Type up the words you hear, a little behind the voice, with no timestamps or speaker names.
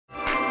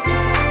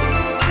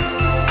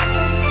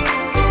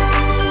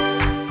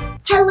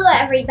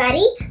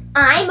everybody,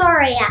 I'm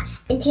Arya,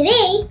 and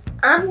today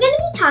I'm going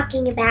to be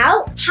talking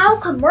about how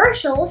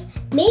commercials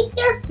make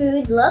their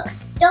food look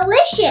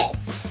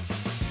delicious.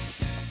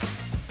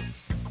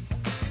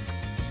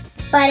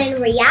 But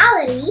in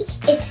reality,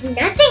 it's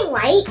nothing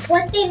like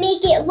what they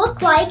make it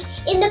look like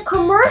in the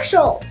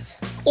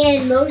commercials.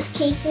 And in most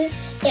cases,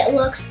 it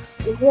looks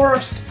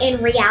worse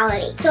in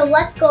reality. So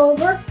let's go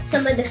over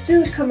some of the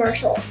food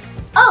commercials.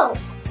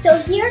 So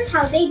here's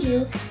how they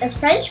do the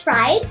French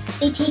fries.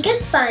 They take a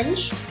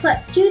sponge, put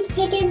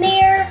toothpick in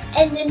there,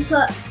 and then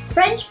put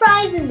French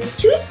fries in the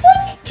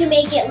toothpick to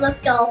make it look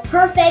all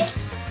perfect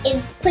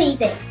and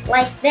pleasing,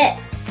 like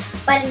this.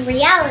 But in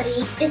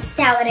reality, this is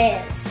how it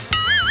is.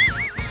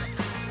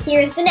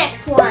 Here's the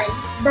next one,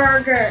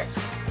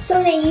 burgers.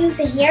 So they use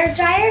a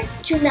hairdryer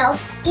to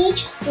melt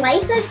each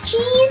slice of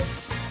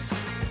cheese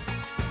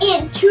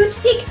and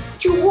toothpick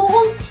to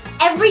hold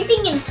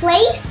everything in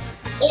place,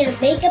 and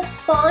a makeup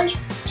sponge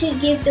to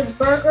give the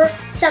burger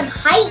some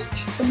height,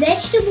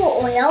 vegetable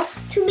oil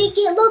to make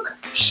it look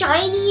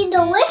shiny and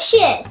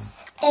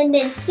delicious, and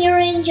then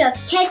syringe of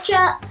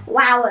ketchup.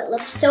 Wow, it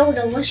looks so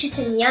delicious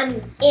and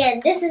yummy.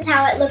 And this is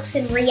how it looks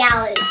in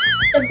reality.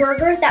 The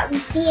burgers that we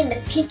see in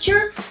the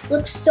picture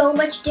look so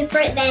much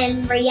different than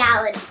in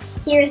reality.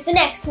 Here's the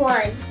next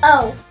one.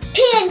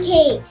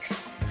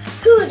 Pancakes.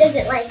 Who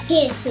doesn't like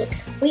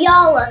pancakes? We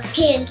all love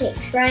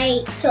pancakes,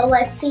 right? So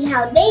let's see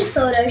how they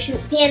photo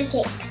shoot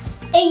pancakes.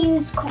 They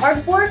use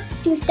cardboard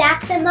to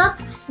stack them up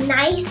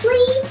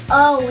nicely,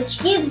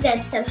 which gives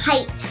them some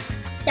height.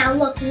 Now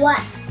look,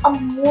 what? A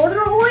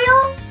mortar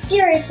oil?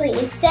 Seriously,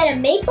 instead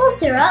of maple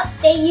syrup,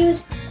 they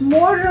use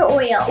mortar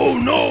oil. Oh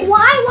no!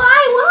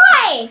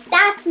 Why?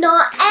 That's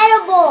not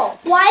edible.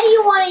 Why do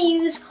you want to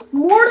use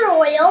mortar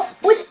oil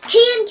with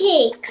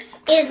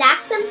pancakes? And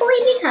that's simply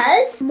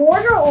because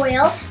mortar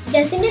oil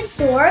doesn't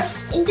absorb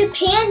into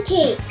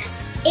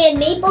pancakes, and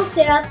maple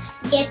syrup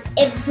gets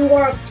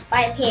absorbed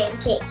by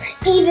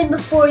pancakes even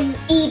before you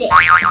eat it.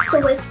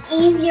 So it's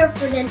easier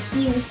for them to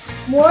use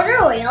mortar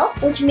oil,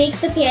 which makes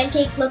the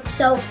pancake look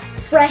so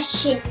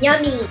fresh and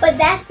yummy. But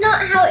that's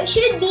not how it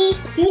should be.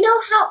 You know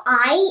how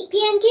I eat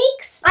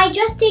pancakes? I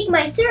just take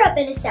my syrup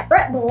in a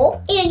separate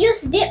bowl and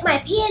just dip my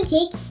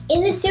pancake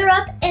in the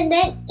syrup and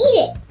then eat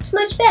it. It's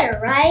much better,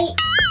 right?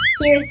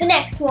 Here's the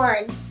next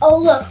one. Oh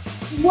look,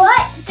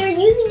 what? They're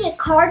using a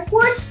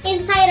cardboard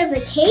inside of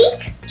a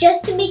cake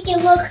just to make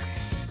it look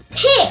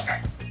pink.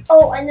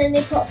 And then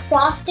they put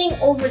frosting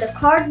over the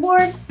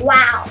cardboard.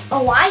 Wow.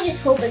 I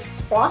just hope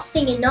it's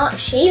frosting and not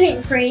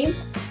shaving cream.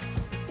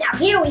 Now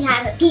here we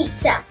have a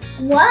pizza.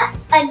 What?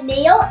 A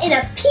nail in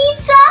a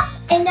pizza?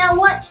 And now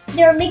what?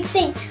 They're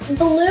mixing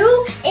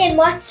glue and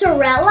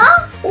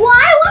mozzarella?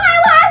 Why?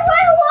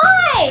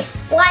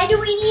 Why do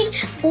we need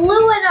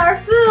glue in our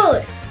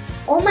food?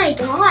 Oh my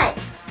god.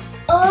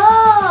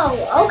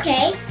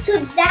 Okay. So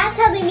that's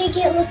how they make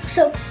it look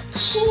so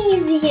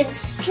cheesy and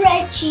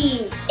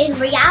stretchy. In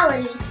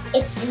reality,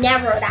 it's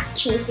never that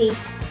cheesy.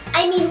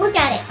 I mean, look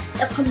at it.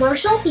 The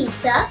commercial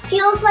pizza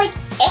feels like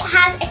it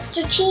has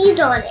extra cheese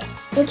on it,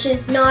 which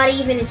is not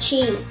even a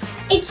cheese.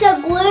 It's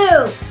a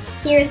glue.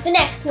 Here's the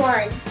next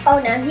one.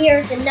 Now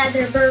here's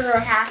another burger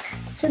hack.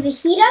 So they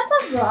heat up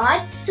a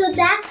rod, so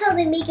that's how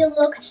they make it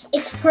look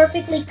it's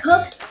perfectly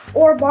cooked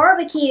or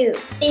barbecued.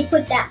 They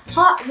put that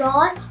hot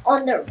rod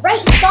on the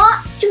right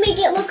spot to make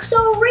it look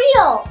so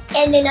real.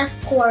 And then of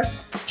course,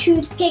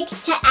 toothpick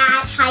to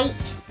add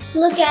height.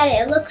 Look at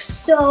it, it looks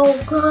so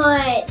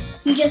good.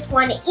 You just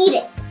want to eat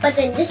it. But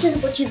then this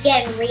is what you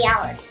get in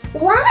reality.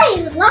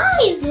 Lies!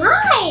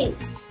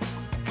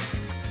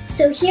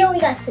 So here we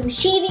got some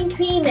shaving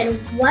cream, and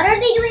what are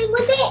they doing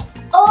with it?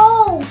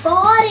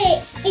 Got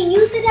it! They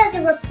used it as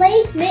a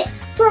replacement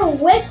for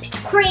whipped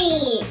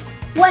cream.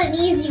 What an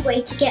easy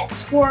way to get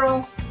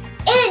swirl.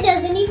 And it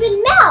doesn't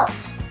even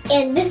melt.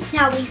 And this is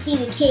how we see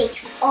the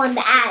cakes on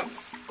the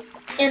ads.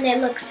 And they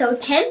look so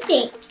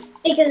tempting.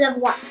 Because of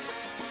what?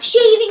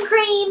 Shaving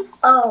cream?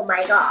 Oh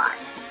my god.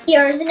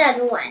 Here's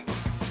another one.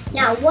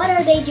 Now what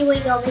are they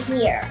doing over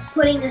here?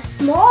 Putting a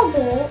small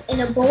bowl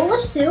in a bowl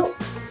of soup.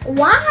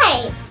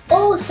 Why?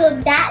 So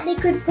that they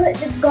could put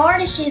the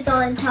garnishes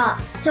on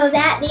top so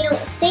that they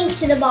don't sink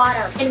to the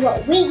bottom. And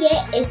what we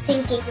get is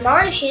sinking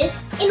garnishes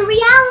in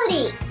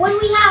reality when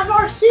we have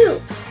our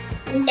soup.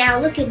 Now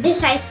look at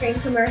this ice cream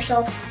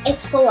commercial.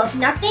 It's full of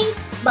nothing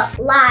but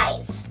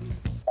lies.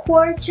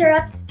 Corn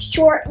syrup,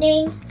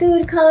 shortening,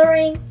 food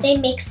coloring, they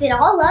mix it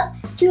all up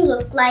to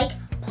look like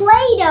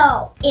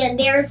Play-Doh. And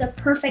there's a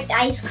perfect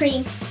ice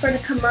cream for the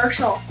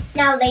commercial.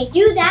 Now they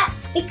do that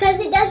because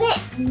it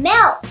doesn't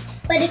melt.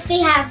 But if they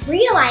have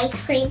real ice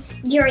cream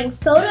during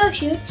photo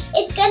shoot,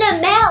 it's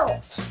gonna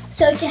melt.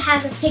 So to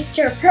have a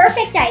picture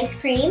perfect ice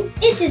cream,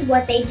 this is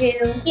what they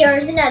do.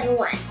 Here's another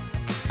one.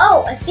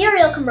 A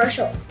cereal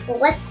commercial. Well,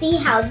 let's see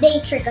how they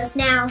trick us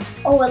now.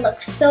 It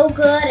looks so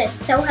good and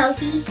so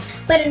healthy.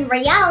 But in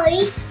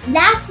reality,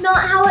 that's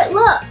not how it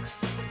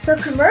looks. For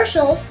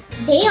commercials,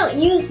 they don't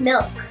use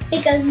milk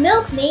because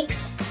milk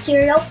makes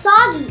cereal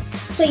soggy.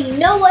 So you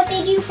know what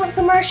they do for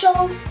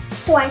commercials?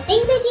 So I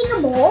think they take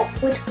a bowl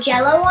with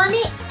Jell-O on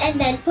it and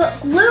then put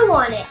glue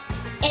on it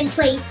and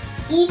place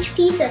each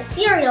piece of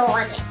cereal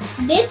on it.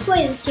 This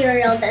way the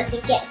cereal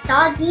doesn't get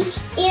soggy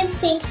and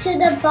sink to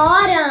the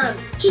bottom.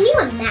 Can you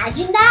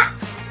imagine that?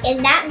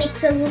 And that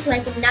makes it look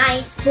like a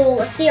nice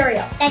bowl of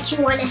cereal that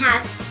you want to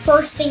have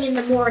first thing in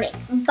the morning.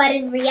 But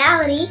in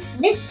reality,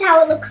 this is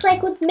how it looks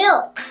like with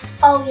milk.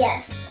 Oh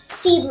yes,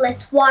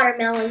 seedless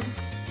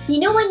watermelons. You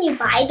know when you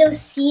buy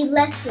those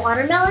seedless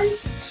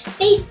watermelons,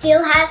 they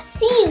still have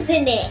seeds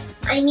in it.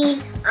 I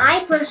mean,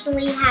 I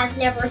personally have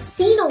never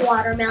seen a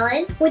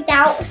watermelon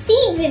without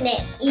seeds in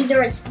it.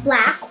 Either it's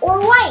black or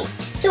white.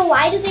 So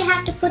why do they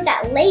have to put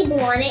that label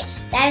on it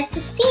that it's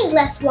a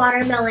seedless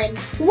watermelon?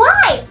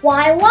 Why?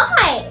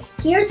 Why?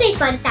 Here's a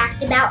fun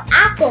fact about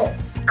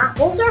apples.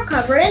 Apples are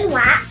covered in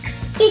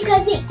wax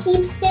because it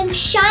keeps them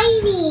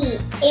shiny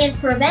and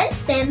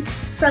prevents them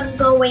from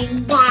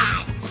going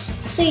bad.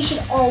 So you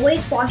should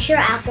always wash your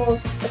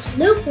apples with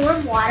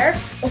lukewarm water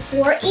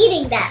before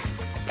eating them.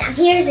 Now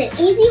here's an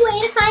easy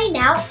way to find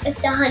out if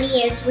the honey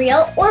is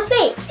real or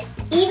fake.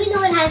 Even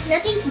though it has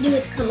nothing to do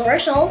with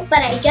commercials, but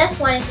I just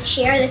wanted to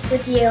share this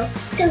with you.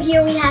 So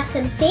here we have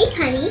some fake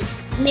honey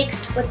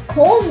mixed with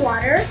cold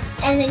water,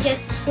 and then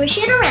just squish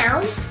it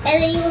around,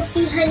 and then you will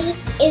see honey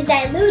is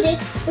diluted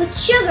with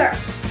sugar.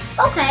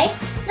 Okay,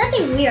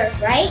 nothing weird,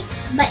 right?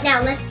 But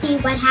now let's see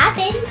what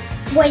happens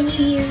when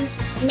you use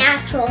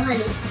natural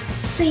honey.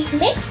 So you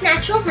mix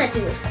natural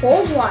honey with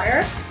cold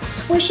water,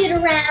 squish it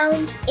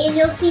around, and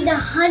you'll see the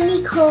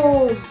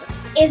honeycomb.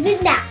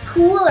 Isn't that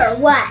cool or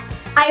what?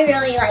 I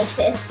really like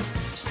this.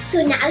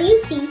 So now you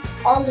see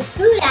all the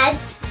food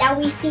ads that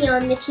we see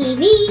on the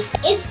TV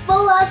is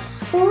full of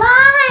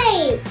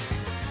lies.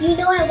 You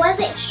know, I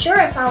wasn't sure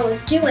if I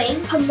was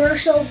doing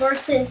commercial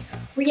versus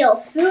real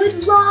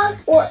food vlog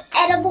or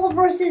edible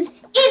versus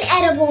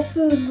inedible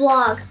food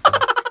vlog.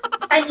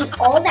 I mean,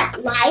 all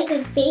that lies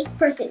and fake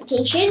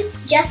presentation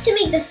just to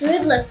make the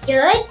food look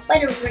good,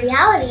 but in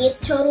reality,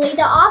 it's totally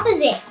the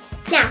opposite.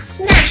 Now,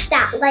 smash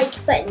that like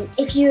button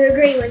if you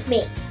agree with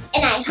me.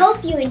 And I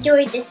hope you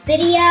enjoyed this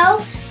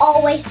video.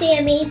 Always stay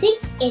amazing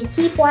and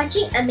keep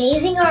watching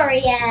Amazing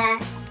Arya.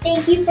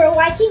 Thank you for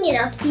watching and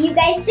I'll see you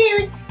guys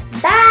soon.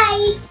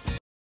 Bye!